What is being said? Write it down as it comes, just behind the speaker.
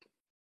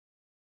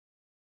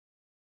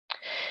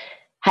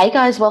Hey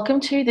guys, welcome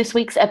to this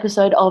week's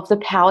episode of the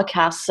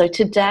Powercast. So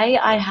today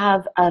I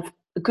have a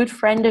good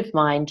friend of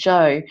mine,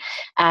 Jo,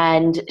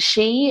 and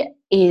she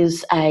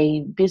is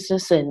a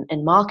business and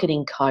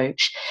marketing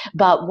coach.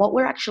 But what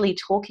we're actually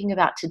talking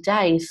about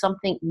today is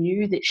something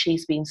new that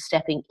she's been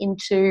stepping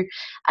into,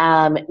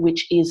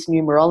 which is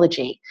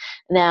numerology.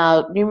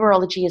 Now,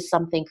 numerology is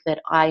something that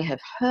I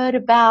have heard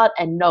about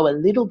and know a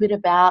little bit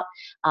about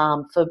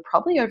for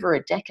probably over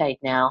a decade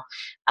now,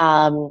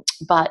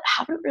 but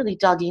haven't really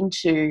dug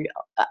into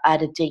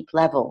at a deep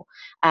level.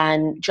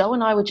 And Jo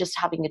and I were just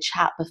having a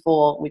chat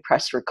before we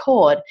pressed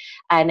record,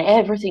 and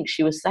everything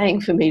she was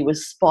saying for me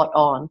was spot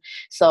on.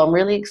 So I'm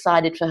really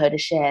excited for her to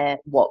share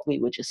what we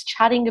were just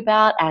chatting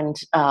about and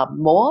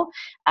more,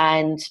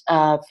 and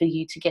for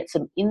you to get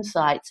some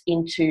insights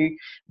into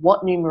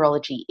what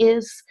numerology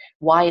is,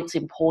 why it's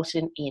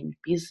important in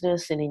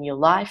business and in your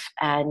life,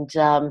 and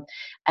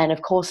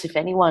of course, if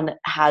anyone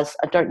has,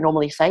 I don't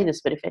normally say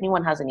this, but if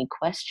anyone has any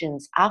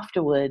questions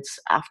afterwards,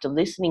 after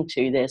listening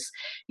to this,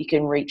 you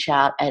can reach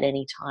out at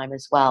any time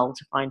as well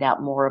to find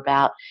out more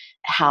about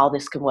how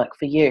this can work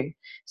for you.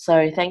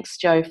 So thanks,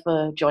 Jo,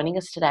 for joining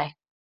us today.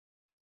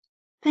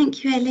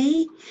 Thank you,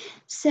 Ellie.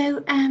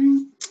 So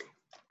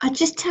I'll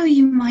just tell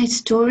you my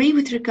story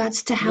with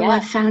regards to how I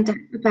found out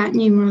about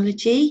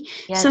numerology.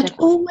 So I'd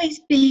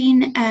always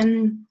been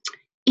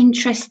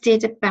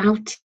interested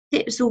about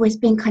it. It's always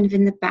been kind of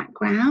in the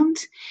background.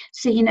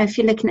 So, you know, if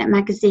you're looking at a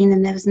magazine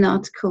and there was an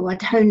article,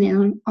 I'd hone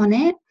in on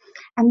it.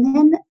 And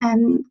then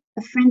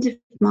a friend of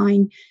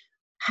mine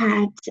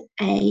had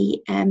a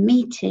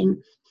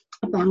meeting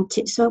about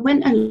it. So I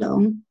went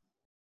along,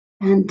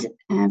 and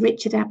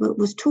Richard Abbott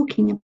was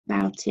talking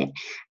about it,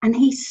 and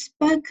he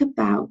spoke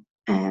about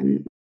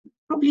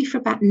probably for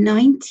about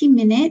 90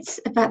 minutes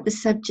about the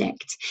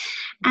subject.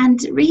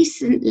 And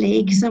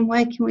recently, because I'm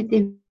working with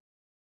him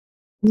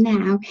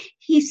now,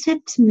 he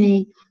said to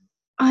me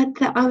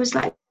that I was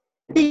like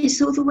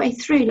this all the way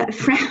through, like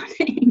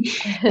frowning,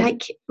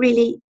 like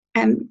really,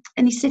 and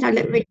he said I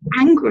look really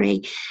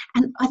angry.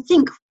 And I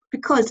think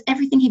because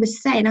everything he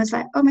was saying, I was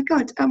like, oh my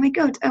God, oh my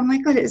God, oh my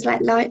God. It was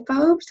like light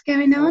bulbs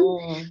going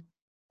on.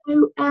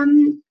 So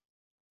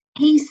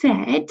he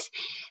said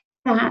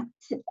that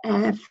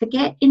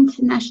forget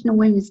International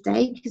Women's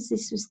Day, because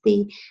this was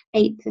the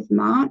 8th of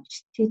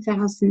March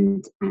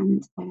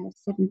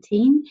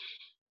 2017.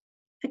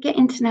 Forget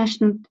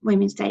International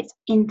Women's Day, it's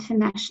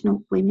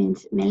International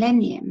Women's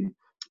Millennium,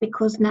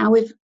 because now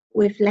we've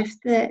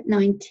left the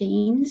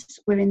 19s,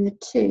 we're in the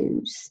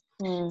 2s.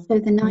 So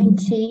the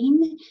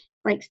 19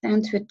 breaks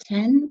down to a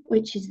 10,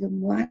 which is the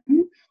 1,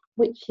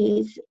 which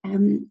is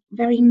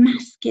very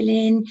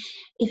masculine.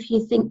 If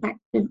you think back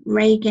to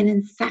Reagan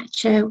and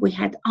Thatcher, we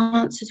had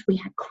answers, we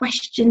had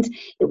questions.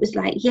 It was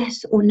like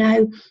yes or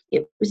no.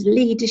 It was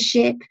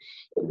leadership,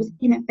 it was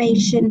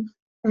innovation,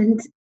 and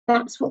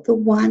that's what the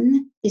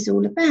 1 is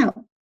all about.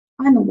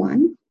 I'm a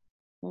 1.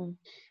 And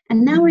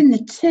now we're in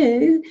the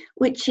 2,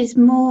 which is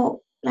more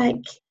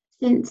like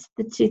since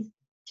the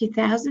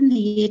 2000, the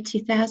year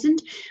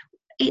 2000,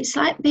 it's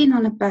like being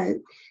on a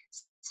boat.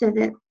 So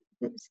that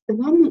the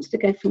 1 wants to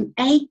go from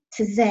A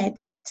to Z,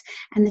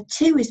 and the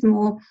 2 is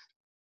more,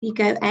 you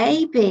go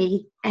A,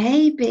 B,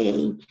 A,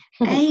 B,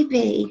 A,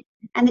 B,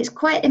 and it's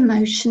quite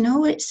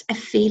emotional. It's a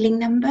feeling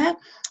number.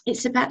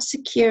 It's about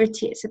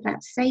security. It's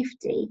about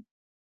safety.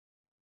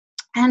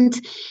 And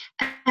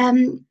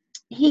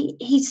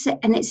he said,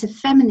 and it's a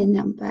feminine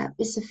number.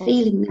 It's a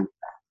feeling number.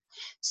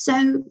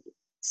 So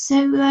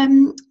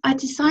I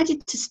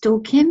decided to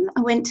stalk him.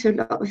 I went to a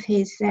lot of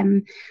his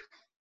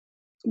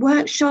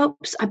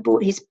workshops. I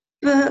bought his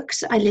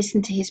books. I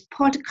listened to his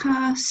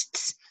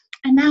podcasts.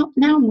 And now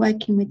I'm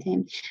working with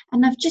him.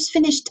 And I've just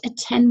finished a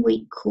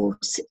 10-week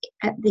course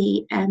at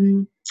the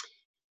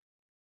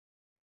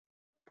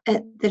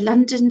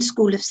London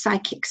School of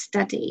Psychic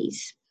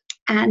Studies.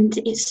 And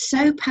it's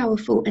so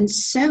powerful and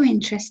so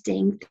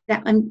interesting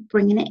that I'm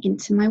bringing it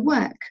into my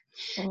work.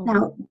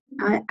 Now,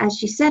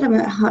 as you said, I'm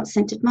a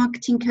heart-centered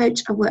marketing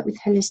coach. I work with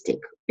holistic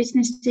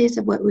businesses.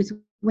 I work with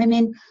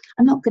women.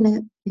 I'm not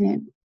going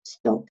to,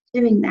 stop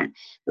doing that.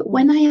 But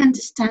when I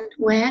understand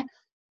where,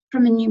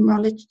 from a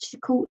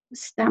numerological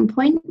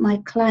standpoint,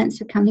 my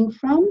clients are coming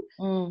from,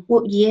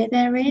 what year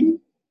they're in,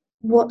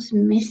 what's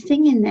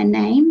missing in their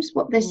names,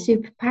 what their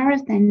superpower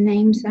of their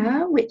names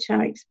are, which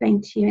I'll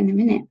explain to you in a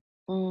minute.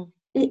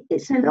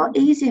 It's a lot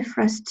easier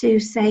for us to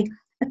say,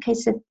 okay,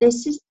 so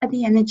this are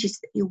the energies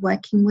that you're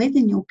working with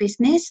in your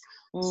business.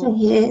 So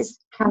here's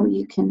how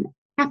you can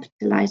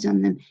capitalize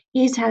on them.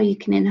 Here's how you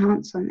can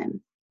enhance on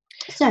them.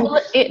 So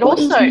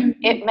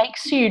it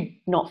makes you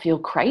not feel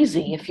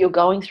crazy if you're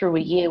going through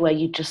a year where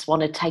you just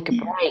want to take a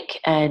break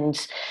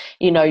and,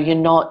 you're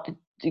not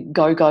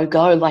go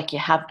like you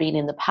have been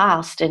in the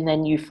past, and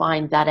then you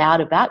find that out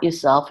about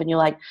yourself and you're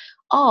like,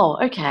 oh,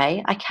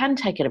 okay, I can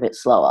take it a bit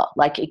slower.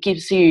 Like it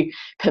gives you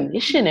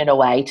permission in a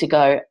way to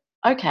go,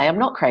 okay, I'm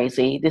not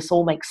crazy. This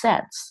all makes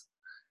sense.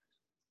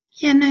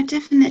 Yeah, no,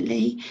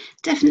 definitely,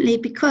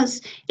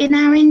 because in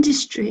our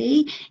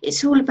industry,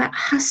 it's all about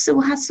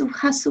hustle, hustle,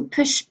 hustle,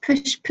 push,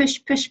 push,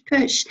 push, push,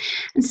 push.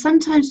 And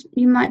sometimes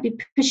you might be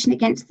pushing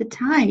against the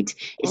tide.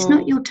 It's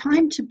not your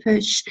time to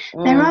push.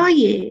 There are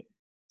years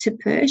to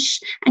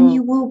push, and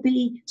you will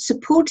be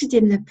supported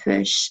in the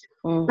push.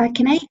 Like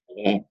an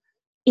 8-year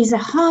is a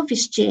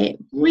harvest year,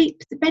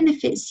 reap the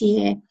benefits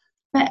year.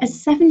 But a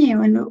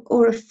 7-year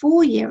or a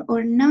 4-year or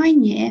a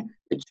 9-year,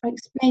 which I'll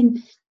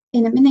explain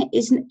in a minute,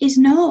 is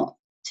not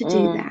to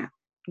do that.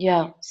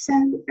 Yeah. So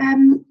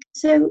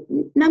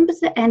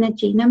numbers are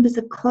energy. Numbers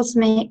are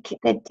cosmic.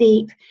 They're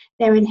deep.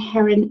 They're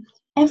inherent.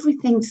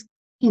 Everything's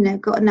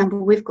got a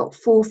number. We've got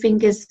 4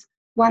 fingers,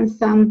 1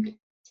 thumb,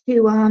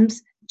 2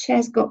 arms.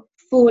 Chair's got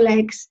 4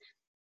 legs.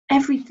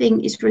 Everything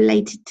is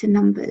related to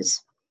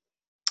numbers.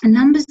 And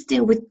numbers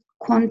deal with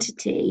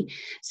quantity,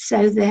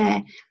 so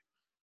they're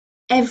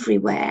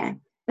everywhere.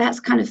 That's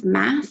kind of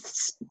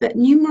maths, but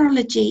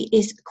numerology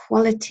is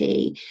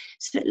quality.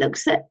 So it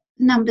looks at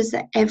numbers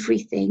at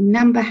everything.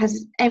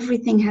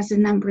 Everything has a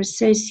number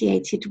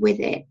associated with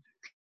it.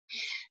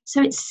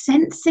 So it's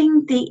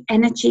sensing the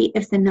energy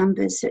of the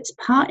numbers. So it's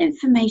part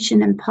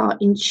information and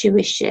part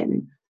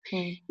intuition.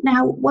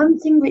 Now, one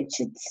thing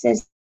Richard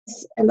says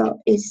a lot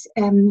is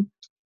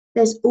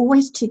there's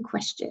always 2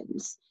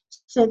 questions.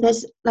 So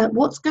there's like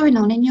what's going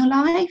on in your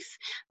life,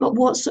 but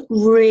what's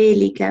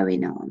really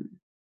going on.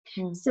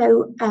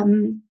 So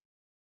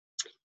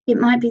it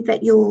might be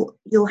that you're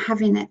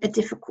having a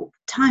difficult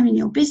time in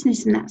your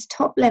business, and that's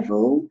top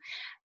level.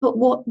 But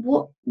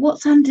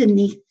what's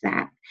underneath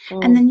that?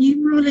 And the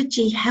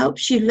numerology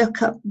helps you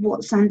look up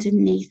what's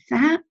underneath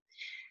that.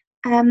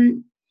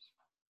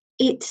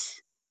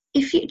 It's do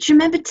you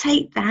remember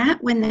Take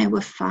That when they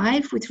were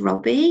 5 with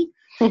Robbie?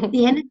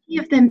 The energy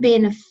of them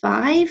being a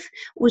 5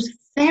 was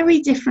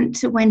very different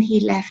to when he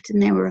left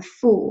and they were a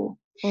 4.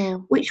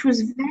 Which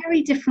was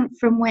very different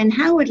from when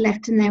Howard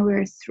left and they were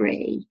a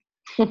 3.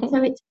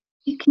 So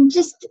you can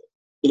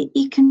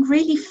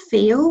really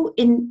feel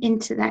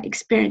into that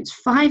experience.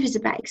 5 is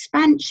about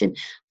expansion,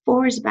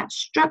 4 is about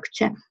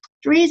structure,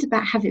 3 is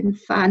about having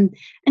fun.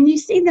 And you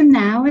see them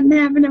now and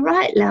they're having a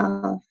right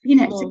laugh.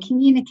 It's a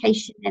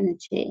communication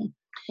energy.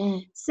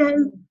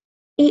 So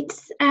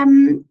it's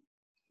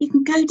you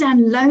can go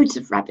down loads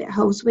of rabbit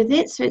holes with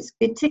it, so it's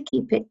good to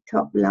keep it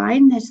top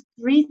line. There's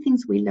 3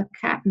 things we look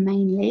at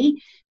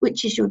mainly,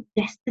 which is your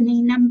destiny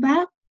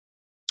number,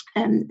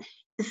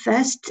 the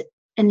first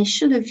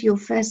initial of your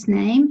first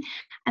name,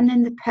 and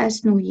then the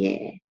personal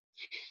year.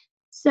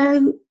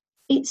 So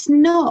it's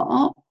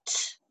not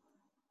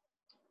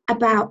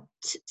about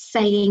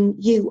saying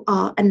you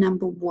are a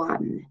number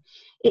 1.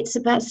 It's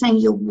about saying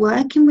you're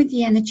working with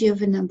the energy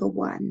of a number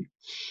 1.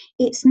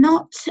 It's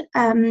not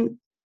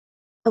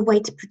a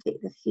way to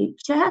predict the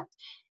future,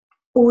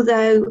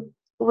 although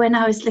when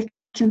I was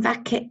looking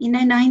back at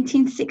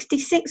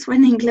 1966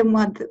 when England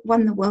won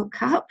the World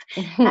Cup,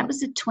 that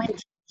was a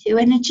 22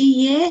 energy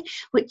year,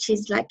 which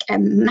is like a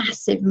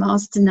massive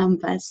master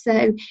number.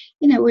 So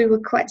we were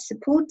quite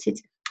supported.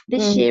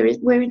 This year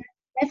we're in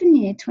 11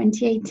 year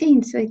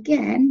 2018, so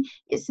again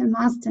it's a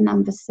master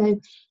number, so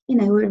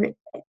we're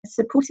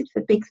supported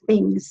for big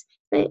things.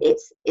 So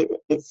it's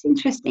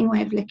interesting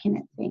way of looking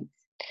at things.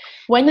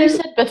 When you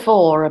said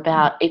before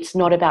about it's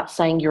not about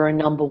saying you're a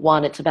number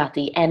 1, it's about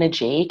the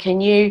energy, can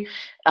you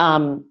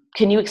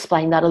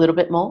explain that a little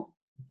bit more?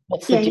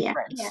 What's the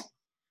difference? Yeah.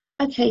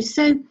 Okay,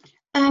 so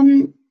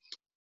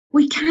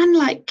we can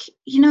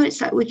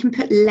it's like we can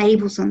put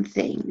labels on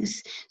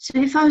things. So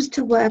if I was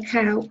to work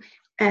out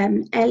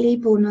Ellie,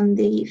 born on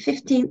the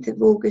 15th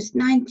of August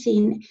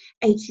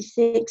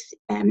 1986,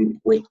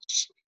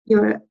 which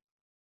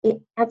it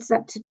adds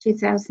up to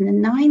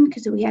 2009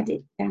 because we had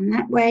it down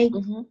that way,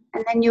 and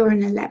then you're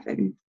an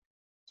 11.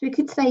 So we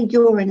could say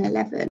you're an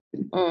 11,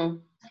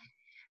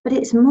 but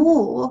it's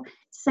more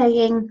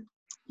saying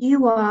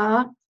you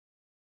are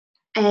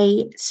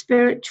a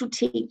spiritual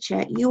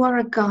teacher, you are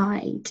a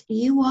guide,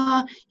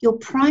 your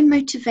prime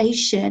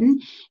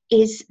motivation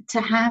is to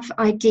have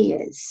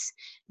ideas,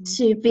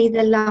 to be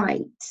the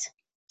light.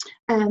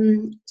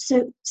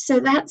 So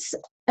that's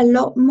a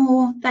lot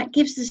more, that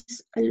gives us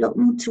a lot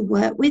more to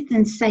work with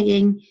than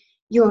saying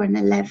you're an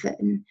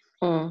 11.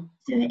 So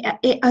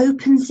it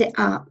opens it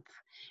up.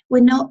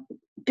 We're not,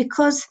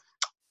 because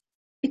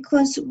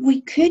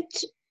we could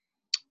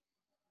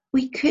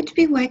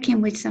be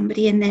working with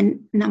somebody and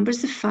then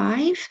numbers are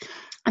 5,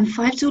 and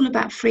 5's all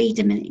about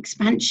freedom and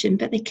expansion,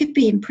 but they could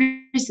be in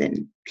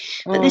prison,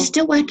 but they're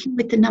still working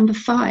with the number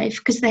 5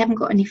 because they haven't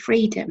got any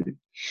freedom.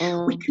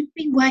 We could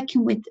be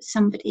working with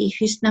somebody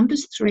whose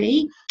number's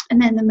 3 and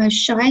they're the most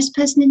shyest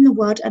person in the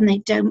world and they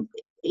don't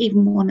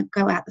even want to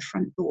go out the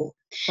front door.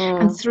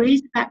 And 3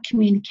 is about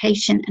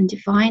communication and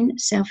divine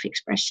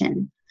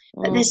self-expression,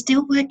 but they're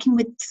still working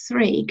with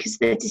 3 because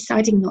they're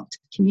deciding not to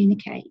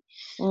communicate.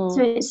 So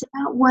it's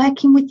about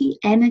working with the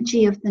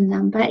energy of the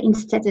number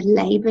instead of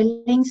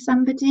labeling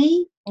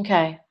somebody.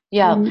 Okay.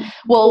 Yeah.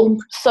 Well,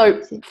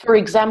 so for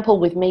example,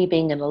 with me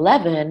being an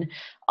 11,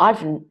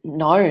 I've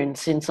known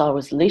since I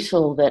was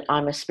little that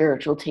I'm a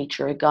spiritual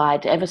teacher, a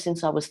guide. Ever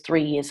since I was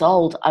 3 years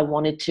old, I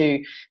wanted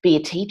to be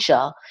a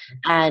teacher.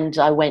 And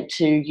I went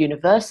to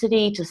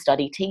university to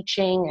study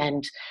teaching.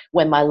 And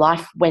when my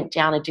life went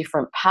down a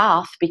different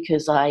path,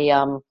 because I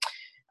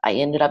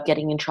ended up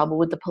getting in trouble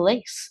with the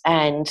police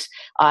and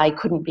I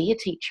couldn't be a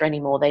teacher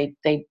anymore. They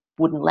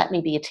wouldn't let me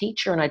be a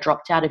teacher and I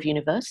dropped out of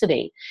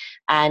university.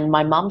 And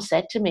my mum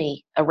said to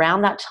me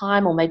around that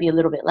time, or maybe a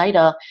little bit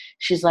later,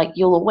 she's like,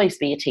 you'll always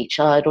be a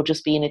teacher. It'll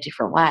just be in a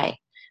different way.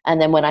 And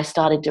then when I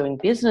started doing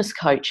business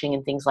coaching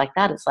and things like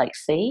that, it's like,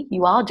 see,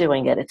 you are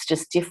doing it. It's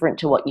just different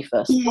to what you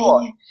first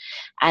thought. Yeah.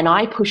 And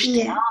I pushed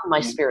down my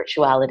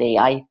spirituality.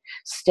 I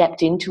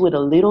stepped into it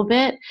a little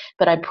bit,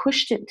 but I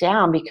pushed it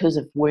down because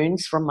of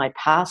wounds from my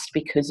past,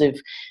 because of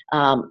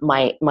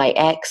my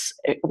ex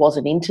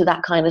wasn't into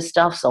that kind of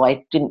stuff, so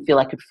I didn't feel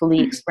I could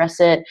fully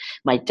express it.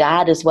 My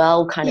dad as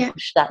well kind of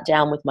pushed that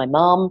down with my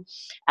mum,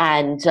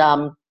 and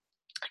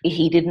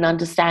he didn't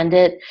understand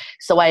it.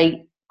 So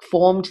I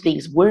formed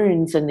these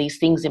wounds and these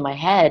things in my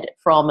head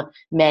from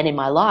men in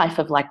my life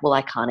of like, well,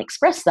 I can't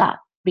express that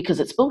because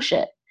it's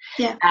bullshit.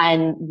 Yeah.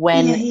 And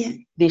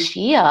when this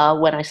year,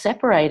 when I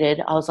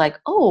separated, I was like,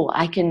 oh,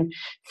 I can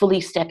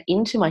fully step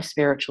into my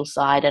spiritual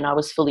side, and I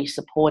was fully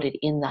supported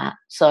in that.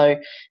 So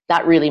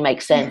that really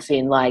makes sense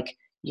in like,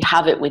 you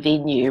have it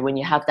within you. When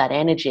you have that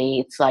energy,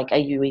 it's like, are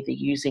you either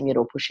using it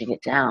or pushing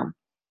it down?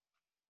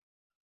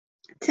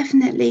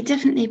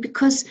 Definitely,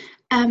 because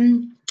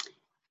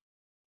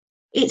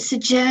it's a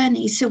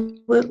journey, so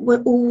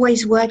we're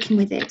always working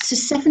with it.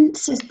 So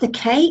the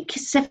cake,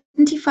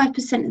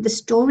 75% of the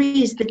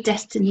story is the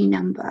destiny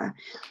number,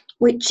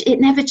 which it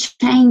never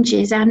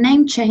changes. Our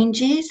name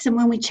changes, and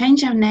when we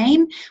change our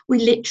name,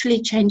 we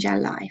literally change our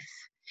life.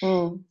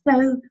 So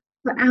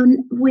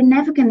we're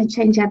never going to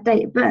change our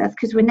date of birth,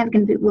 because we're never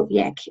going to be, well,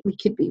 yeah, we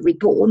could be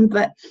reborn,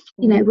 but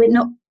you know,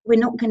 we're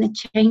not going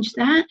to change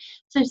that.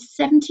 So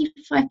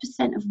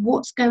 75% of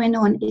what's going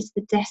on is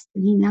the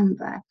destiny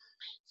number.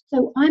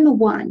 So I'm a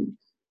 1.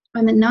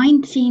 I'm a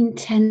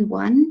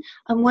 1910-1.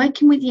 I'm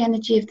working with the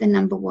energy of the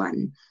number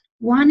 1.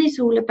 1 is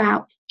all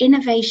about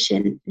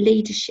innovation,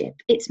 leadership.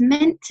 It's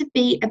meant to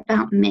be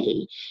about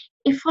me.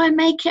 If I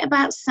make it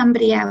about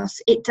somebody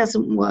else, it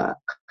doesn't work.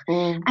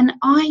 And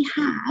I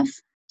have,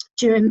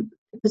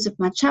 because of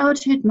my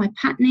childhood, my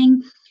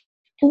patterning,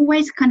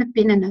 always kind of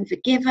been an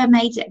overgiver,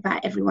 made it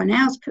about everyone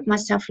else, put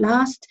myself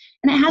last,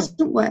 and it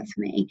hasn't worked for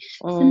me.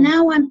 So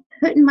now I'm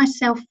putting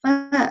myself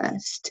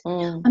first.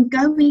 I'm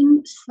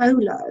going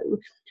solo.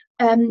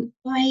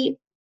 I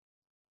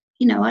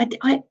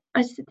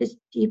said this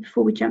to you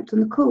before we jumped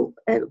on the call,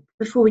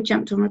 before we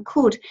jumped on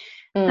record,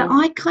 that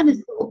I kind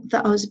of thought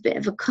that I was a bit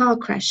of a car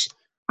crash.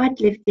 I'd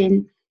lived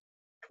in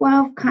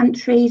 12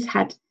 countries,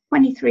 had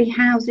 23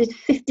 houses,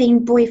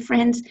 15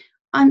 boyfriends.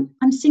 I'm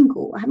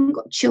single. I haven't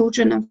got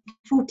children. I'm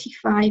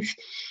 45.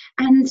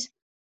 And,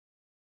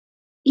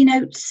 you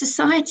know,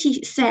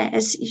 society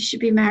says you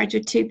should be married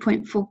with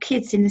 2.4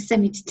 kids in a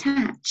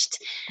semi-detached.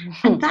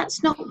 And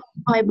that's not what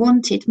I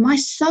wanted. My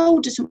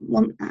soul doesn't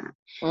want that.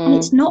 And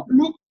it's not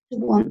meant to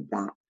want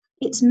that.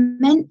 It's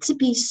meant to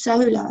be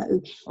solo.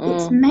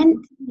 It's meant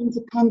to be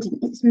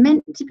independent. It's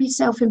meant to be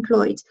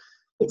self-employed.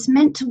 It's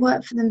meant to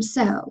work for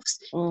themselves.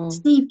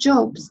 Steve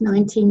Jobs,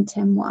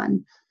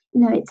 1910-1. You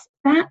know, it's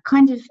that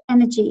kind of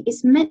energy.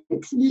 It's meant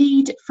to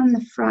lead from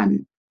the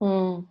front.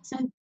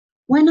 So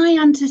when I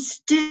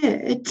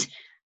understood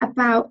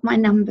about my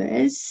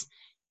numbers,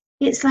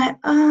 it's like,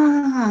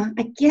 I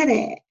get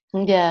it.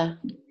 Yeah.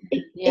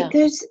 It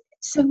goes,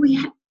 so we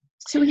have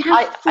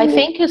I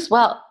think as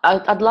well,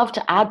 I'd love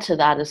to add to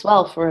that as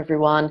well for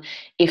everyone,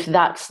 if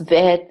that's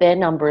their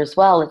number as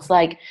well. It's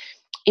like,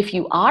 if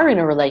you are in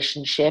a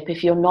relationship,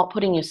 if you're not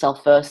putting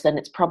yourself first, then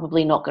it's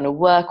probably not going to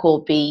work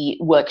or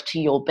work to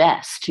your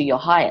best, to your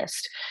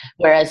highest.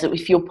 Whereas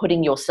if you're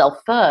putting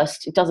yourself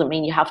first, it doesn't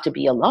mean you have to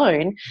be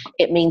alone.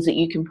 It means that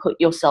you can put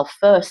yourself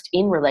first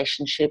in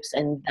relationships,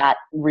 and that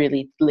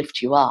really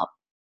lift you up.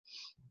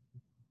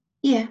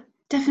 Yeah,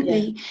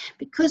 definitely. Yeah.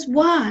 Because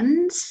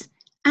 1s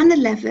and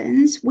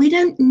 11s, we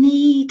don't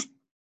need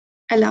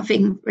a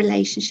loving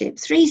relationship.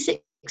 3,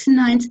 6, and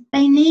 9s,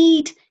 they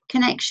need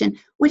connection.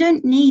 We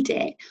don't need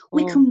it.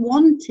 We can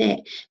want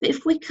it. But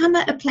if we come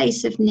at a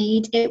place of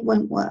need, it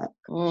won't work.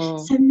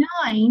 So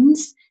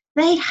 9s,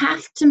 they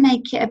have to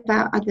make it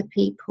about other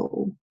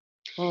people.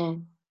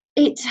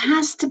 It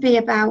has to be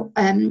about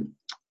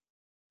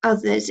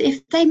others.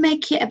 If they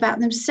make it about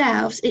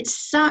themselves,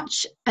 it's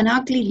such an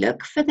ugly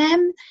look for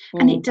them,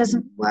 and it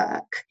doesn't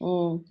work.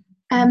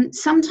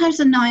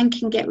 Sometimes a 9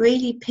 can get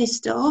really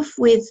pissed off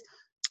with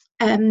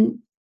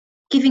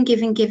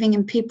giving,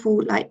 and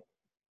people like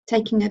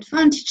taking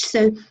advantage.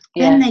 So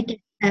then they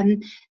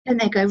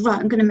go, right,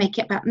 I'm going to make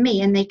it about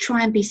me, and they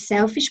try and be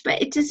selfish,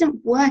 but it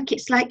doesn't work.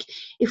 It's like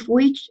if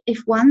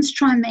 1s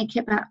try and make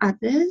it about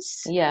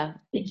others,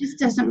 it just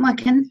doesn't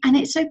work, and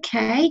it's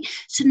okay.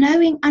 So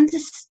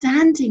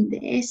understanding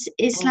this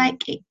is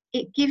like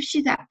it gives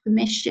you that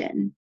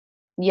permission.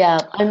 Yeah,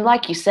 and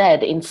like you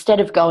said, instead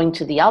of going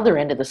to the other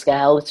end of the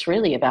scale, it's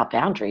really about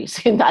boundaries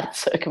in that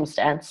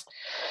circumstance.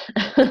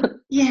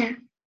 Yeah.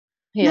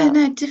 No, Yeah.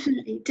 no,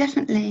 definitely,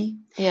 definitely.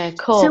 Yeah, So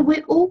cool.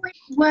 we're always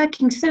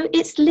working. So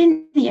it's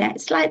linear.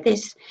 It's like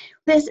this.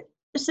 There's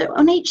so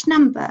on each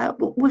number,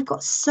 we've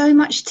got so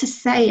much to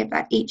say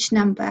about each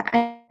number,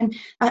 and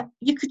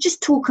you could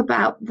just talk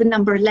about the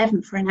number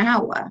 11 for an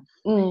hour.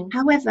 Mm,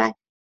 However,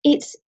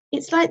 it's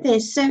like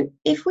this. So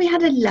if we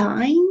had a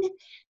line,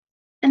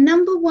 a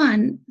number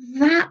one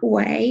that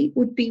way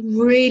would be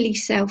really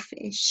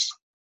selfish.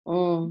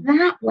 mm,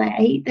 That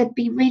way, they'd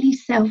be really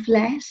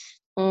selfless.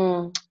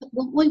 mm,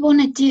 What we want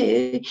to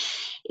do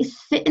is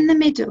sit in the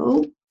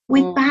middle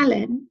with mm.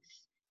 balance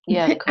and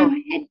Yeah, put our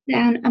cool. head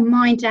down and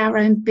mind our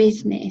own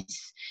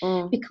business.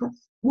 Mm, Because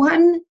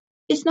one,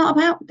 it's not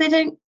about, they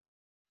don't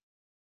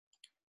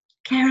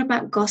care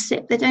about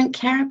gossip, they don't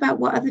care about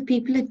what other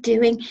people are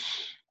doing.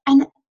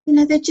 And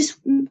they just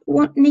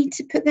need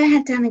to put their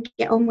head down and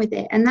get on with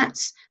it. And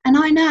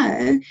I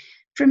know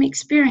from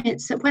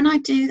experience that when I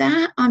do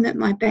that, I'm at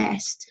my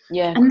best.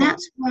 yeah, And cool.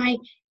 that's why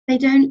they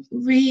don't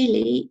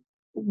really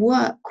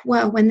work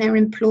well when they're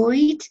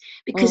employed,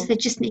 because Mm, they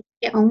just need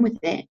to get on with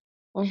it.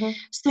 mm-hmm,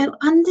 So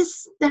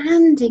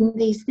understanding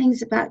these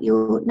things about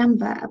your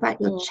number, about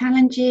your mm,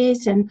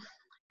 challenges, and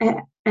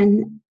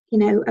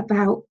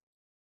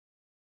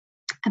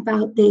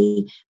about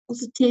the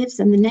positives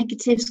and the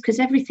negatives, because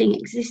everything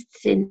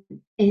exists in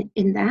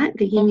that,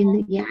 the yin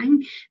and the yang,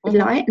 the mm-hmm,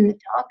 light and the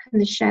dark and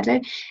the shadow.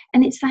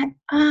 And it's like,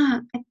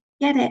 I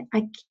get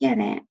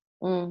it.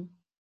 mm.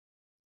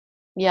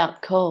 Yeah,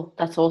 cool.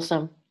 That's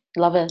awesome.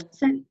 Love it.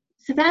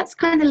 So that's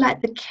kind of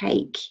like the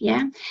cake,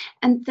 yeah.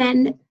 And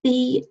then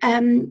the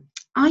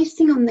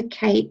icing on the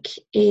cake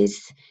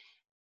is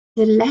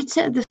the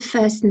letter of the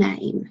first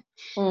name.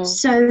 Mm,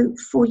 So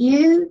for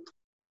you,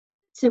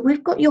 so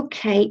we've got your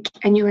cake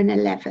and you're an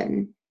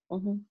 11.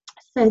 mm-hmm,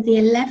 So the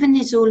 11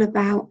 is all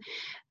about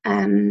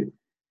um,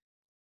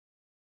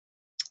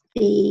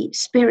 the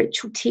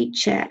spiritual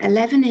teacher.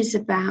 11 is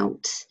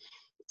about,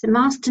 it's a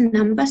master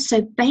number.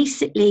 So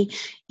basically,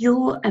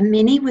 you're a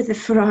mini with a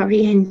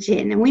Ferrari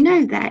engine. And we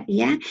know that,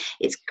 yeah?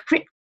 It's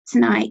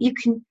kryptonite. You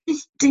can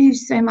just do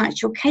so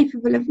much. You're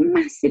capable of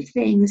massive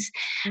things.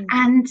 mm.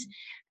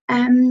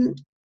 And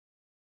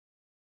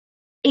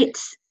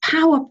it's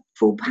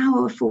powerful,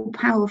 powerful,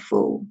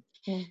 powerful.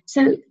 Mm.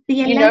 So the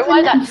You know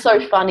why 11, that's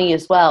so funny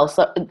as well?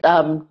 So,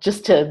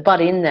 just to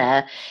butt in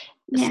there,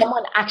 yeah,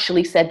 someone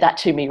actually said that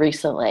to me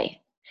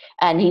recently,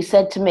 and he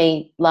said to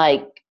me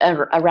like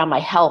around my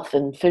health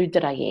and food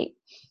that I eat.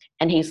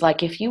 And he's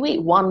like, if you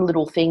eat one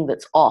little thing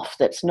that's off,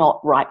 that's not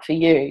right for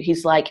you,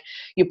 he's like,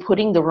 you're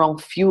putting the wrong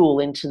fuel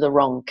into the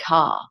wrong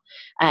car.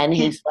 And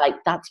yeah, he's like,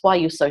 that's why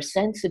you're so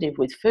sensitive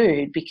with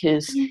food,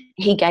 because yeah,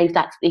 he gave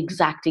that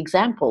exact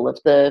example of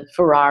the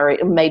Ferrari,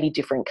 maybe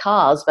different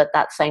cars, but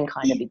that same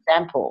kind of yeah.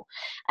 example.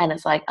 And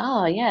it's like,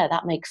 oh, yeah,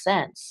 that makes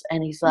sense.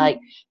 And he's like,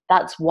 Mm.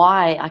 that's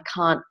why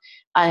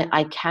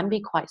I can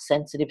be quite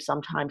sensitive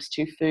sometimes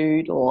to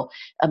food or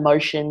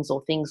emotions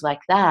or things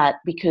like that,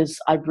 because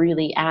I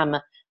really am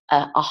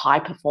a high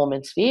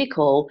performance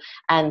vehicle,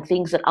 and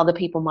things that other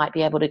people might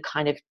be able to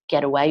kind of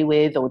get away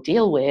with or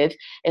deal with,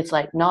 it's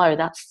like, no,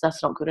 that's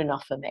not good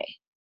enough for me.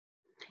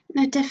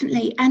 No,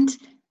 definitely. And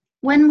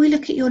when we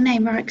look at your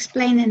name, I'll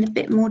explain in a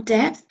bit more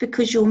depth,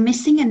 because you're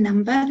missing a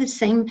number, the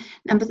same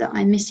number that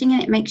I'm missing,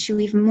 and it makes you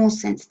even more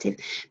sensitive.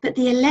 But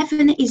the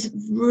 11 is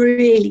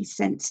really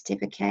sensitive,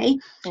 okay?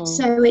 Mm,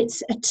 So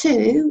it's a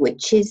 2,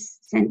 which is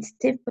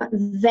sensitive, but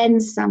then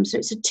some. So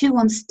it's a 2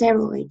 on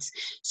steroids.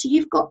 So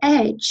you've got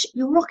edge,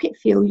 your rocket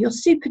fuel, you're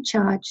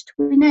supercharged.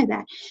 We know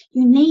that.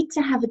 You need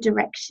to have a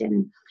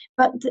direction.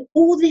 But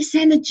all this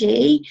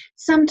energy,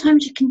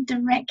 sometimes you can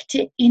direct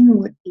it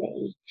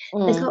inwardly.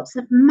 There's mm, lots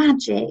of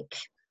magic,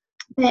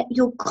 that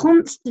you're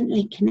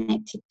constantly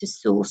connected to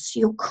source.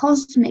 You're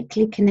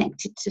cosmically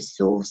connected to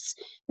source.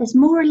 There's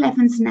more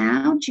 11s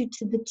now due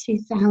to the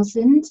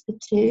 2000, the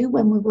 2,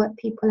 when we work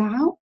people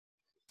out.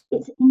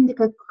 It's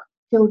indigo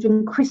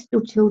children, crystal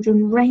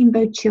children,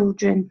 rainbow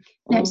children.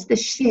 No, it's mm, the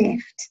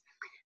shift.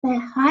 They're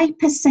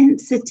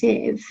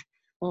hypersensitive,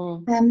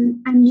 mm.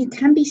 and you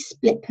can be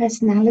split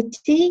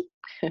personality.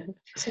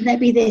 So there'd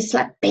be this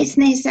like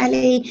business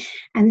Ellie,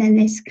 and then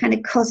this kind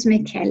of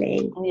cosmic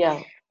Ellie.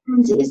 Yeah.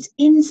 And it's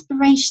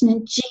inspiration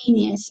and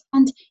genius.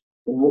 And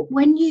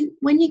when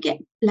you get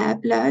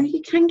low,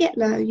 you can get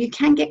low. You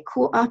can get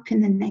caught up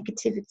in the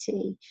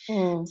negativity.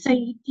 Mm, So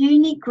you do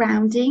need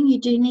grounding. You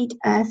do need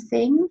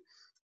earthing,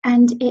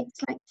 and it's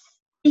like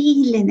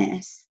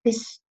steeliness,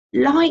 this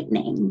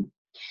lightning.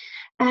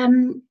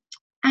 And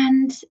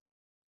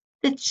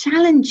the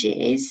challenge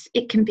is,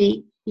 you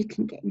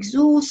can get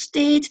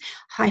exhausted,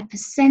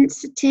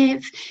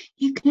 hypersensitive.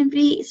 You can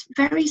be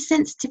very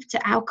sensitive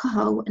to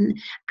alcohol and mm.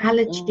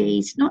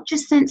 allergies, not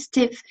just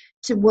sensitive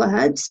to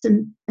words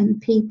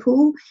and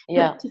people, but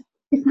Yeah. to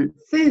different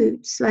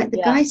foods, like the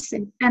Yeah. guy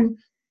said, and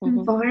Hmm.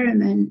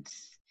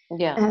 environments,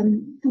 Yeah.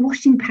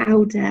 washing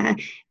powder,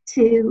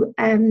 to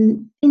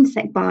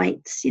insect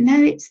bites.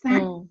 It's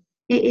that Mm.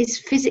 It is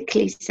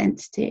physically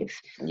sensitive.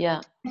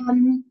 Yeah.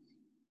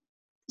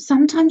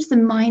 Sometimes the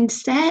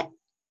mindset,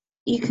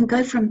 you can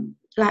go from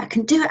like, I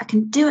can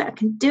do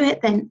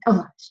it, then,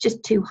 oh, it's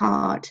just too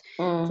hard.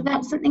 So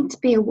that's something to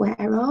be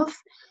aware of.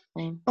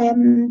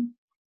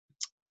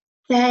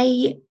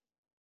 They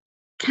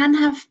can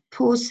have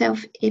poor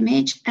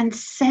self-image, and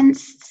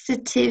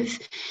sensitive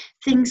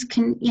things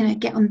can,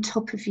 get on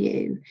top of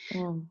you.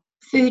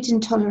 Food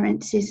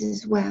intolerances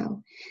as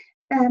well.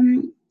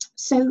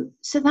 So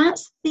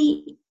that's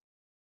the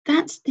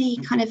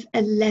kind of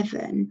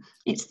 11.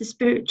 It's the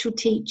spiritual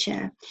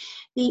teacher.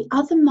 The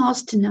other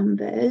master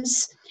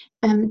numbers,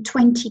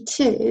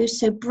 22.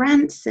 So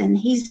Branson,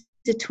 he's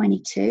a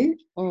 22.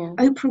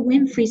 Oprah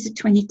Winfrey's a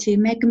 22.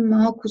 Meghan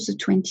Markle's a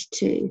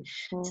 22.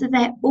 So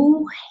they're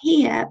all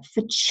here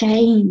for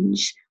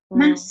change,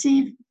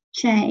 massive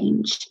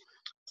change.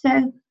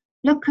 So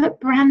look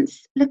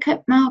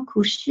at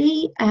Markle.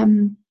 She,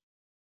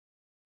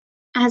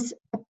 as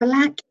a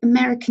Black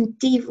American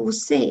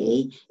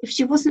divorcee, if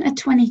she wasn't a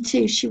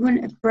 22, she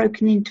wouldn't have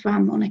broken into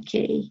our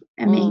monarchy.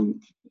 I mean,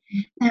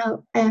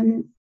 now,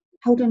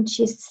 hold on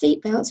to your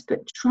seatbelts,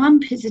 but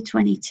Trump is a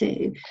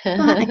 22.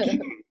 But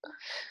again,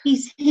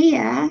 he's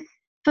here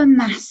for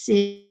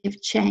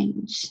massive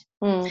change.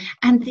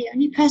 And the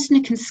only person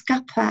who can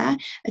scupper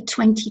a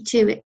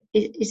 22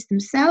 is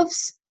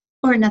themselves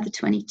or another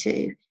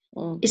 22.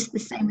 It's the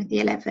same with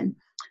the 11.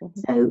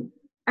 So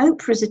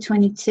Oprah's a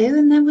 22,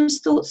 and there was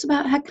thoughts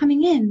about her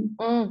coming in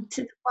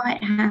to the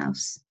White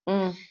House.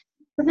 So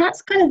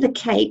that's kind of the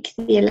cake,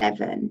 the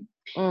 11.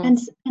 And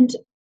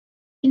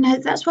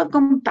that's why I've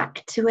gone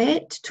back to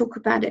it to talk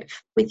about it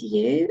with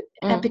you,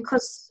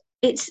 because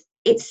it's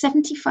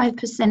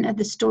 75% of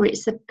the story.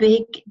 It's a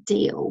big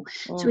deal,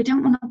 so we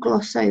don't want to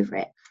gloss over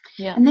it.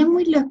 And then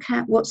we look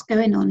at what's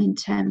going on in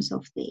terms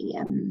of the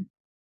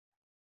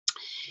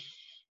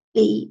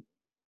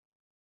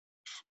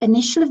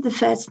initial of the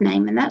first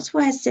name, and that's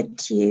why I said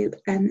to you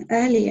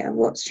earlier,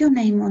 what's your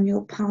name on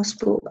your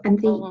passport? And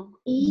the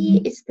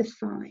E is the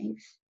 5.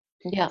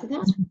 So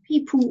that's what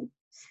people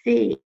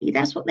see,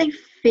 that's what they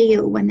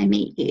feel when they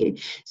meet you.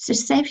 So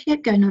say if you're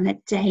going on a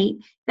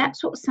date,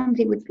 that's what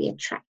somebody would be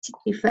attracted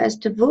to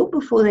first of all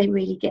before they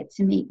really get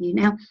to meet you.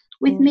 Now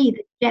with me,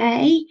 the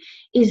J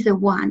is the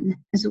 1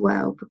 as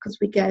well, because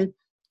we go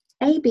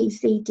A, B,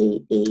 C,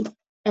 D, E,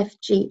 F,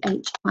 G,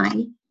 H,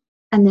 I,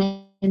 and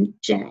then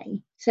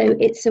J. So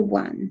it's a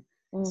 1.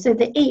 So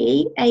the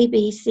E, A,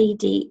 B, C,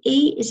 D,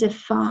 E is a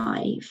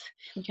 5.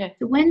 Okay.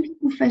 So when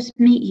people first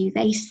meet you,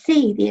 they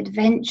see the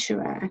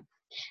adventurer.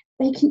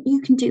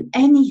 You can do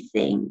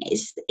anything.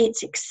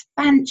 It's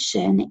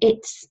expansion.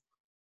 It's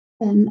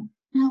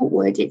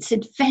outward. It's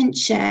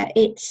adventure.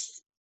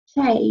 It's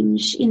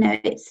change.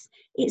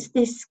 It's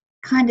this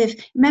kind of.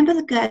 Remember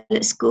the girl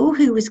at school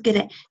who was good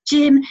at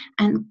gym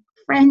and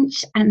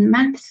French and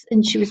maths,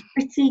 and she was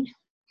pretty.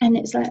 And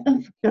it's like,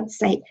 oh, for God's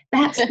sake,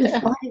 that's the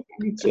 5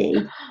 energy.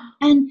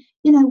 And,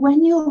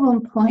 when you're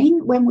on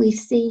point, when we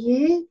see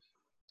you,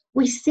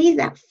 we see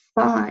that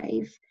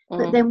 5.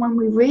 But then when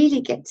we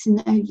really get to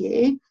know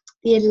you,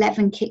 the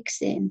 11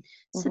 kicks in.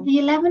 So the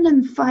 11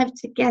 and 5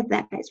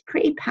 together, it's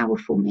pretty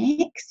powerful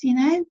mix,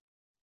 Yeah.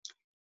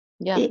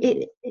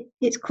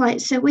 It's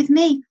quite, so with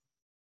me,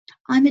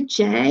 I'm a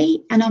J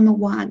and I'm a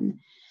 1.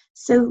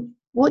 So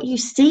what you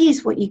see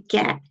is what you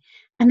get.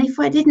 And if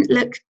I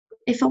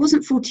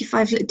wasn't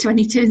 45, look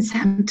 22 and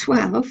sound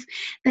 12,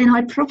 then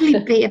I'd probably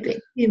be a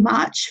bit too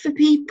much for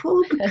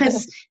people,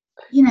 because,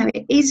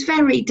 it is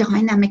very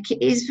dynamic.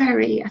 It is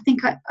very, I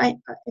think I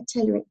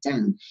tailor it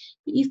down.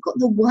 But you've got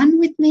the 1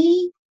 with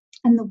me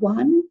and the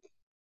 1,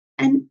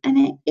 and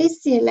it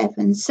is the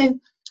 11. So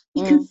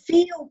you can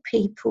feel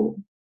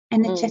people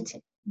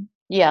energetic.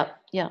 Yeah.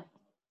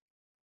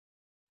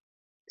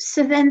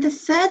 So then the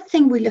third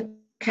thing we look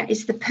at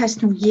is the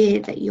personal year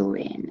that you're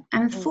in.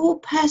 And for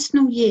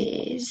personal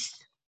years,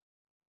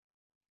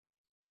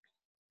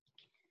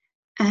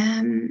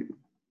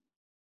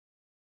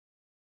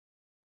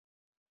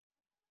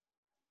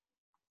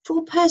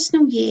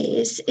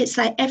 it's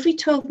like every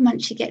 12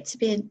 months you get to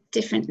be a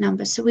different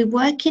number. So we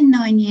work in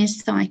 9-year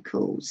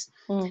cycles.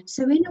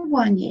 So in a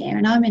 1 year,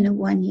 and I'm in a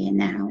 1 year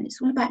now, and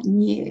it's all about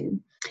new.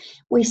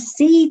 We're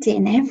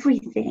seeding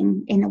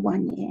everything in a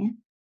 1 year.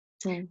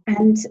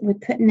 And we're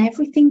putting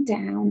everything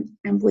down,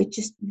 and we're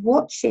just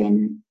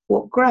watching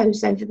what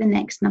grows over the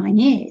next 9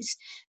 years.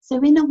 So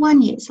in a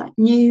 1 year, it's like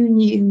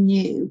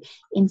new,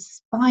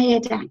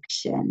 inspired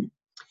action.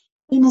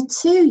 In a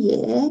 2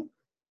 year,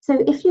 so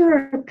if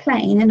you're a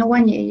plane, in a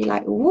 1 year, you're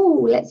like,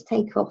 whoa, let's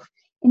take off.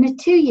 In a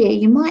 2 year,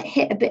 you might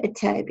hit a bit of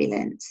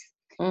turbulence.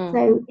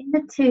 So in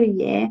a 2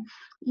 year,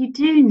 you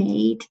do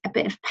need a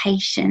bit of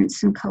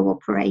patience and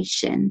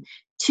cooperation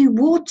to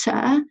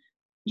water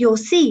your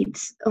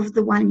seeds of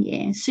the 1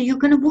 year. So you're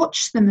going to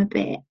watch them a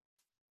bit.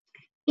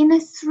 In a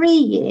 3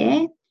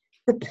 year,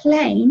 the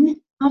plane,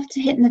 after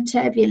hitting the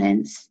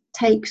turbulence,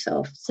 takes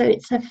off. So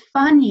it's a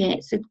fun year.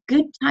 It's a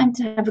good time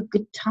to have a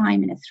good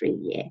time in a 3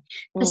 year,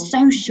 a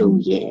social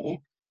year.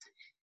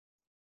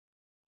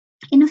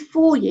 In a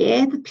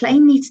 4-year, the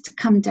plane needs to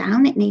come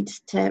down, it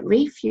needs to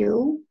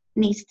refuel,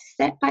 needs to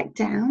set back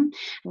down,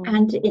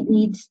 and it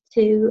needs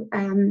to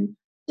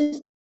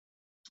just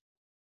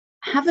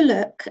have a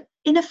look.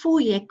 In a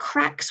 4-year,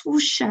 cracks will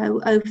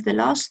show over the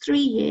last 3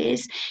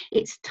 years.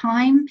 It's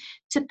time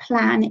to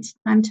plan, it's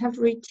time to have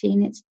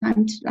routine, it's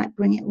time to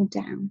bring it all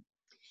down.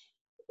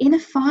 In a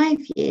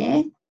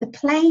 5-year, the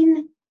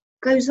plane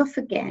goes off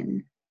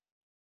again,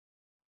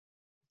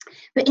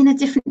 but in a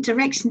different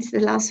direction to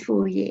the last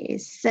 4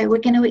 years. So we're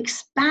going to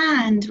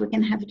expand, we're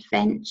going to have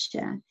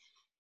adventure.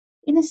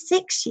 In a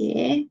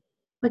 6-year,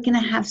 we're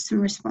going to have some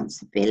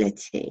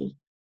responsibility.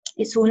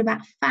 It's all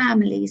about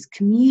families,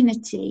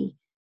 community,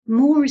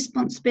 more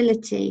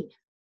responsibility,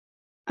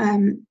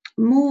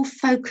 more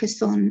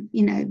focus on,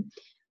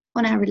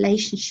 on our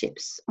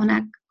relationships, on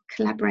our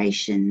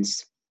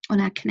collaborations,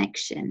 on our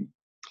connection.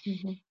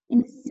 In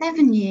the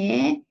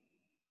 7-year,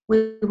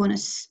 we want to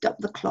stop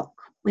the clock.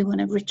 We want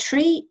to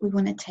retreat. We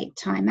want to take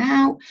time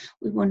out.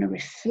 We want to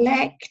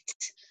reflect.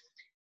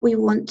 We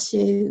want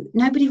to,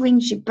 nobody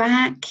rings you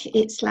back.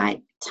 It's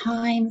like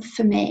time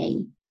for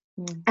me.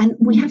 And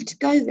we have to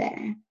go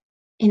there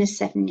in a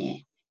 7-year.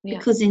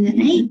 Because in an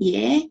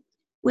 8-year,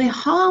 we're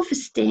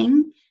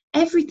harvesting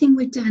everything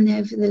we've done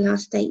over the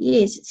last 8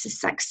 years. It's a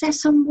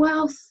success on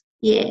wealth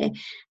year.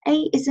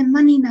 8 is a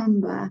money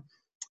number.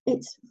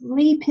 It's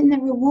reaping the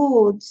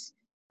rewards,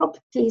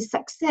 property,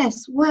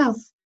 success,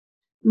 wealth,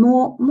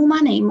 more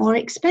money, more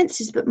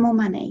expenses, but more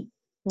money.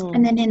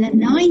 And then in a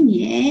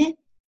 9-year,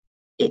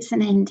 it's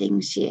an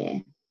endings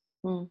year.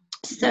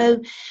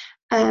 So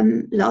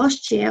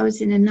last year I was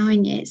in a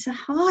 9-year. It's a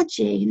hard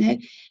year,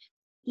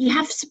 You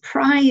have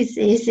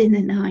surprises in a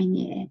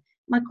 9-year.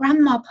 My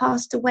grandma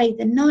passed away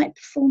the night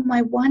before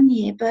my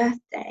 1-year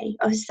birthday.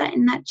 I was sat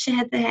in that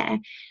chair there.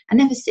 I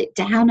never sit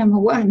down, I'm a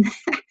 1.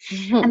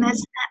 And I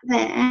sat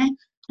there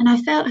and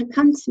I felt her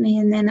come to me,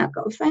 and then I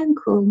got a phone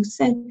call.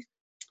 So,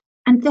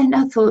 and then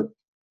I thought,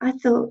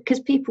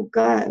 because people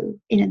go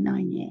in a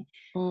 9-year,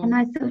 and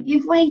I thought,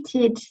 you've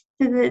waited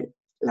to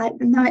the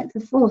night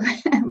before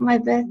my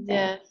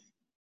birthday.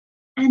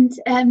 And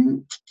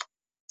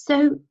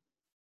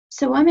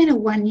so I'm in a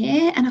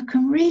 1-year, and I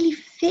can really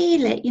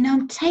feel it.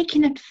 I'm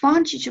taking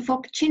advantage of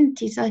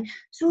opportunities. I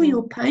saw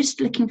your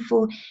post looking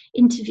for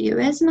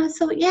interviewers, and I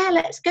thought, yeah,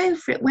 let's go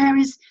for it.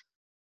 Whereas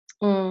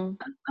I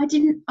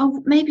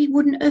maybe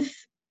wouldn't have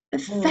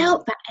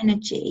felt that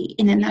energy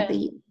in another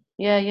year.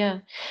 Yeah.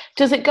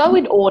 Does it go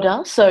in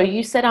order? So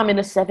you said I'm in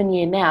a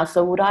 7-year now.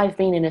 So would I have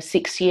been in a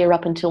 6-year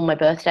up until my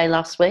birthday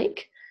last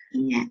week?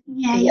 Yeah.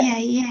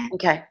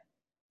 Okay.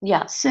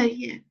 Yeah. So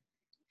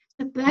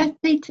the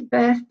birthday to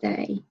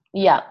birthday.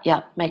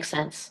 Yeah, makes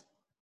sense.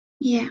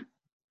 Yeah.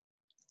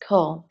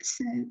 Cool.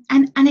 So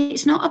and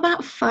it's not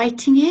about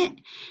fighting it.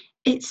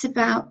 It's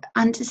about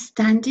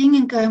understanding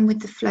and going with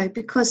the flow,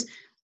 because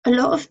a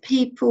lot of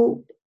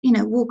people,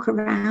 walk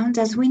around,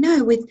 as we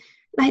know, with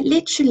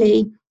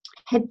literally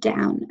head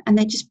down, and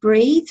they just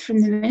breathe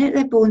from the minute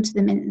they're born to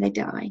the minute they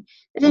die.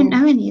 They don't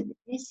know any of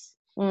this.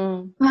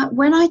 But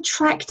when I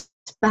tracked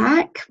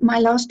back my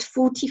last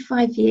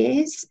 45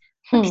 years,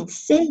 I could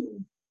see.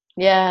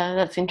 Yeah,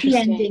 that's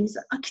interesting. The endings.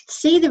 I could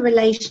see the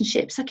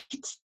relationships. I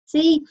could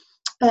see,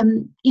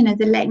 the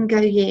letting go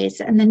years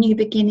and the new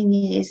beginning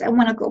years, and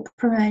when I got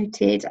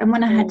promoted, and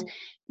when I had,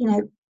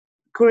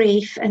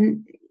 grief,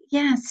 and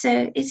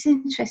so it's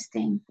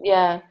interesting.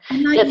 Yeah,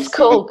 that's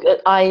cool.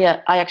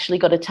 I actually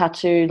got a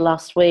tattoo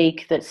last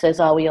week that says,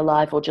 "Are we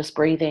alive or just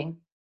breathing?"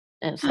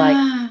 And it's like,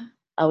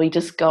 are we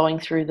just going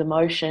through the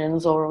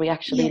motions, or are we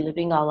actually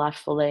living our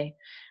life fully?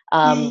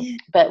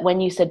 But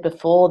when you said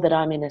before that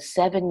I'm in a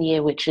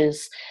 7-year, which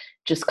is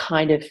just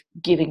kind of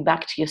giving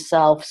back to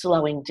yourself,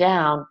 slowing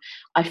down,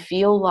 I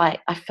felt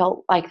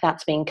like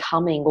that's been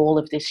coming all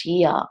of this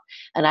year.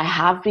 And I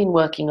have been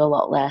working a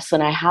lot less,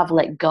 and I have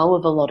let go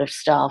of a lot of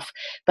stuff,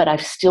 but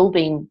I've still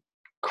been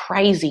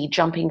crazy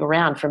jumping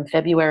around from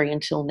February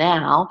until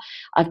now.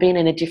 I've been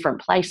in a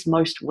different place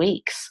most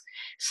weeks.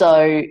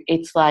 So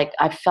it's like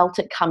I've felt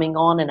it coming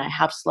on, and I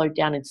have slowed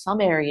down in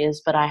some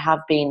areas, but I have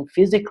been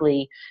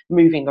physically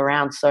moving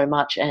around so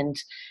much. And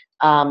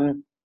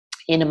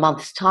in a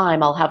month's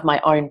time, I'll have my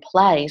own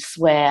place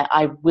where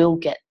I will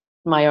get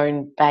my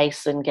own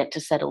base and get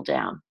to settle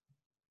down.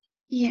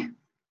 Yeah.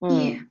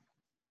 No,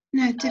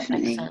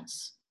 definitely. That makes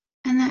sense.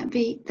 And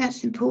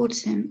that's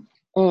important.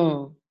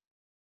 Cool.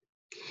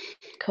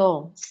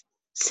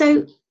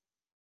 So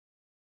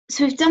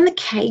we've done the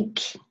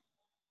cake,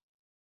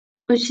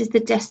 which is the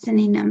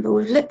destiny number.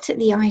 We've looked at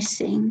the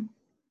icing,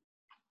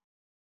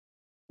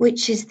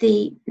 which is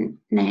the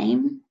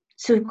name.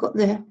 So we've got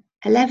the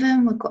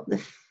 11, we've got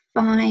the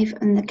 5,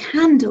 and the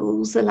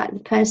candles are like the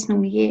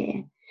personal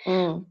year.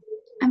 And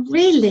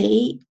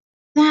really,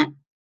 that's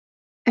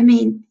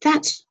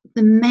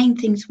the main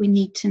things we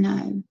need to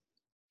know.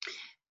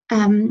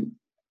 And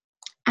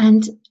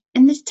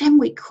in this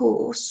 10-week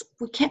course,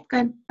 we kept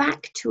going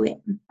back to it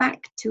and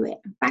back to it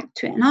and back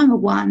to it. And I'm a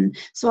 1,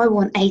 so I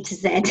want A to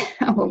Z.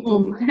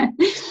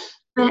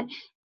 But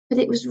But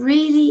it was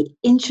really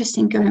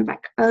interesting going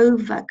back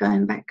over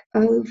the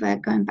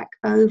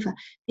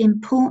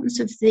importance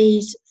of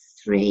these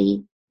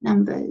three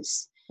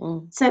numbers.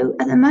 So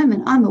at the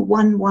moment, I'm a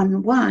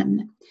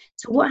 111.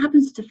 So what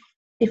happens to,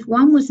 if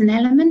one was an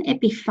element, it'd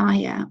be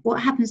fire.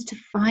 What happens to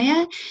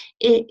fire?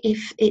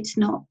 If it's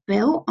not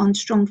built on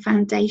strong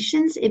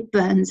foundations, it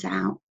burns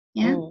out.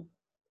 Yeah.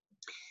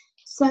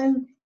 So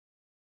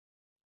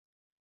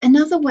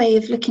another way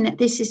of looking at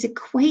this is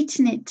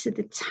equating it to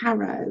the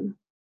tarot.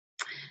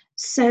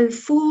 So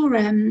for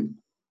an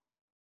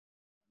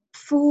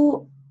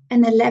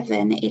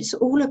 11, it's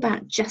all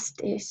about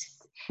justice.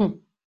 And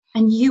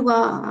you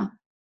are,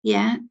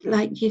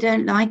 like, you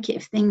don't like it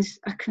if things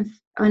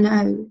I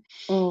know.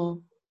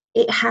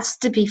 It has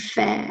to be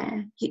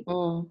fair.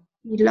 You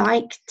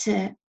like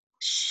to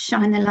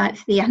shine a light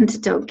for the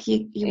underdog.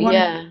 You want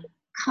to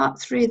cut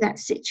through that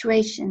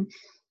situation.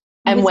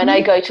 And when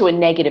I go to a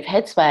negative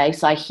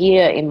headspace, I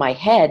hear in my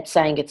head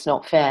saying it's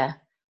not fair.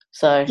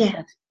 So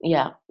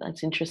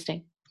that's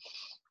interesting.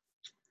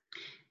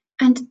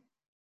 And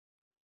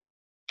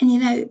you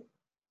know,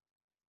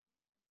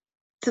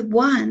 the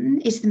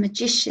one is the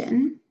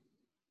magician,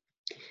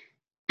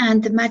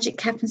 and the magic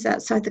happens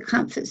outside the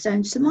comfort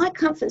zone. So my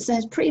comfort zone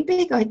is pretty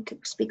big. I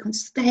speak on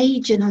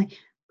stage, and I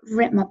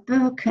write my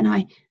book, and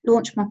I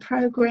launch my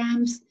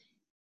programs.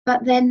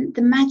 But then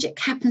the magic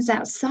happens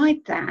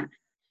outside that.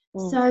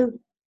 So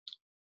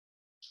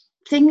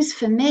things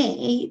for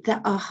me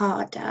that are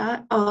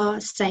harder are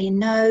saying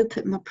no,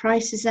 putting my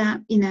prices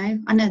out. You know,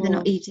 I know they're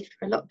not easy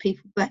for a lot of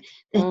people, but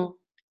they're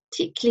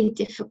particularly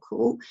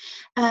difficult.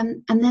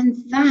 And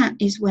then that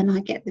is when I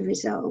get the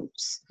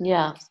results.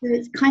 Yeah. So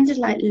it's kind of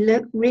like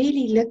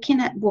really looking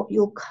at what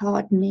your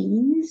card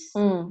means,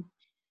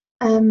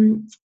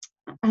 and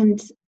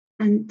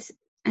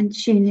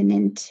tuning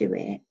into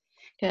it.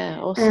 Yeah,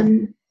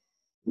 awesome.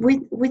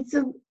 With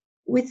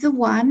the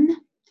one,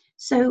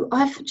 so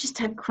I've just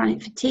had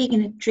chronic fatigue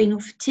and adrenal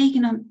fatigue,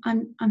 and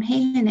I'm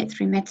healing it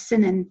through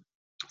medicine and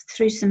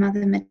through some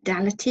other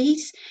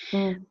modalities.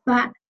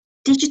 But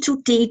digital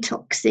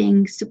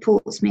detoxing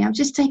supports me. I've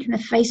just taken the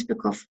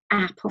Facebook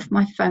app off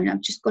my phone.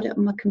 I've just got it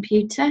on my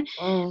computer,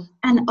 and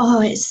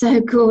it's so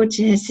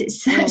gorgeous.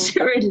 It's such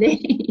a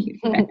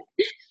relief.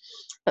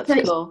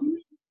 That's cool.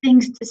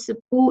 Things to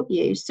support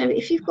you. So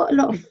if you've got a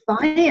lot of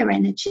fire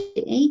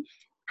energy,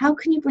 how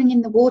can you bring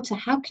in the water?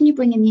 How can you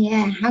bring in the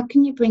air? How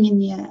can you bring in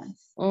the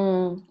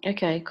earth?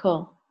 Okay,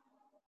 cool.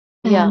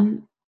 Yeah.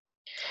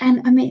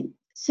 And I mean,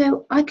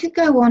 so I could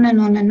go on and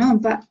on and on,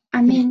 but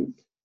I mean,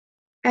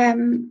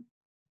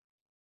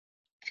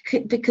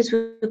 because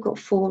we've got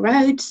 4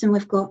 roads and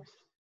we've got,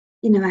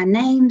 you know, our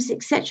names,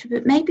 etc.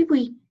 But maybe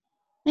we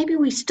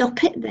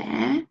stop it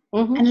there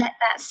and let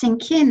that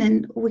sink in,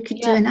 and we could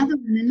do another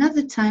one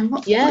another time.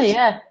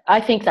 I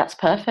think that's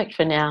perfect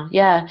for now.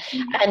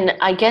 And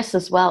I guess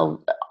as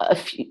well, a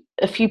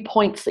few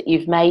points that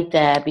you've made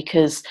there,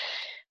 because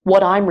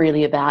what I'm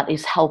really about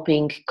is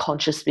helping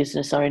conscious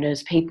business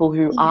owners, people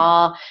who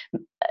are,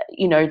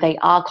 you know, they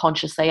are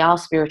conscious, they are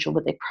spiritual,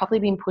 but they've probably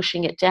been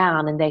pushing it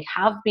down, and they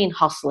have been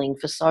hustling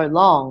for so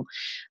long,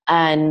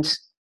 and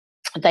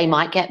they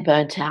might get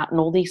burnt out and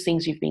all these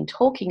things you've been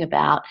talking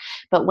about.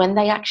 But when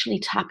they actually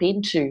tap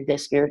into their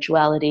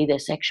spirituality, their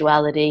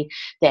sexuality,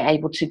 they're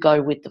able to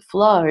go with the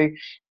flow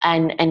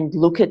and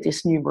look at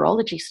this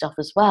numerology stuff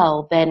as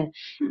well, then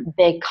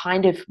they're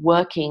kind of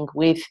working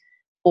with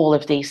all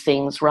of these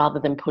things rather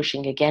than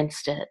pushing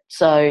against it.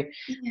 So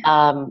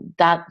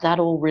that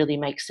all really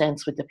makes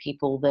sense with the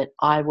people that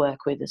I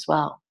work with as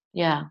well.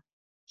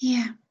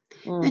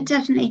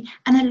 Definitely.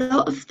 And a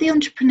lot of the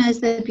entrepreneurs,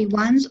 there'll be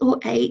 1s or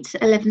 8s,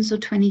 11s or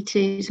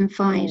 22s and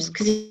 5s,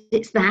 because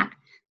it's that.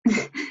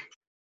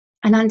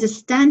 And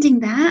understanding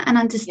that, and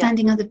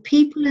understanding other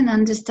people, and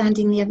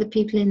understanding the other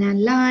people in our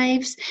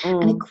lives,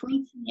 and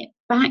equating it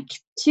back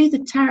to the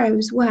tarot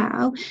as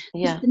well.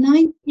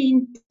 The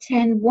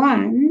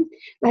 19-10-1,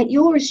 like,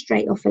 you're a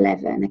straight off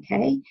 11,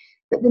 okay?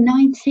 But the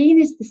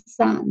 19 is the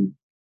sun.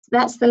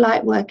 That's the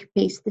light worker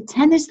piece. The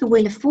 10 is the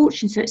wheel of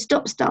fortune. So it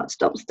stops,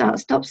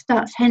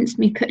 starts. Hence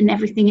me putting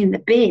everything in the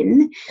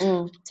bin.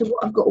 So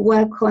what I've got to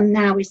work on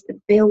now is the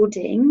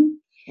building.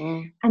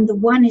 And the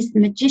 1 is the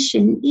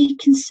magician. You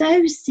can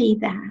so see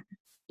that.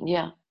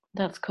 Yeah,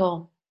 that's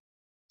cool.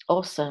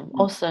 Awesome.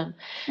 Okay.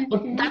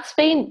 Well, that's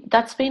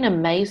been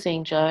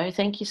amazing, Jo.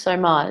 Thank you so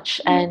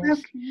much. You're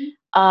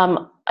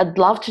welcome. I'd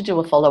love to do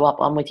a follow-up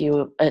one with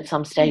you at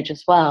some stage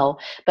as well.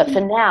 But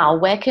for now,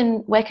 where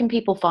can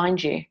people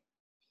find you?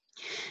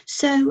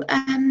 So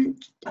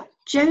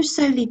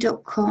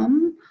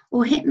josoley.com,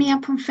 or hit me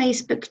up on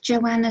Facebook,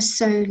 Joanna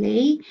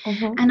Soley.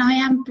 And I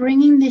am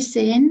bringing this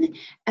in.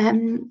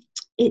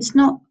 It's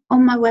not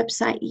on my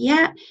website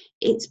yet.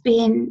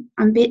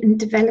 I'm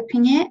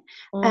developing it.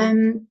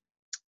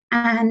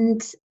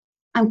 And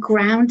I'm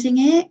grounding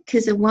it,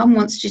 because one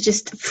wants to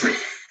just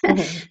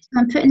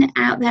I'm putting it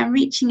out there,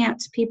 reaching out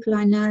to people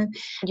I know.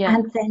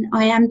 And then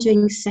I am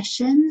doing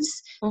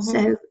sessions.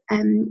 So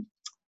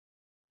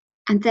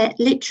and they're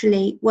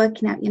literally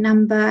working out your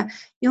number,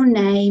 your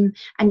name,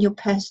 and your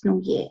personal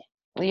year.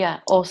 Yeah,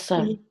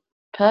 awesome.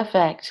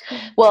 Perfect.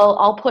 Well,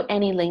 I'll put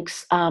any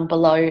links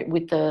below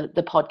with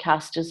the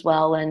podcast as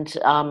well, and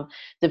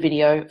the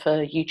video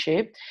for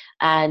YouTube.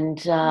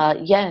 And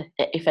yeah,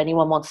 if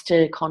anyone wants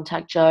to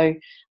contact Jo,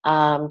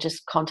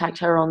 just contact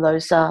her on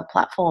those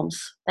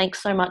platforms.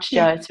 Thanks so much,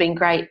 Jo. It's been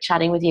great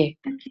chatting with you.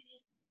 Okay.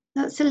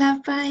 Lots of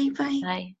love. Bye. Bye. Bye.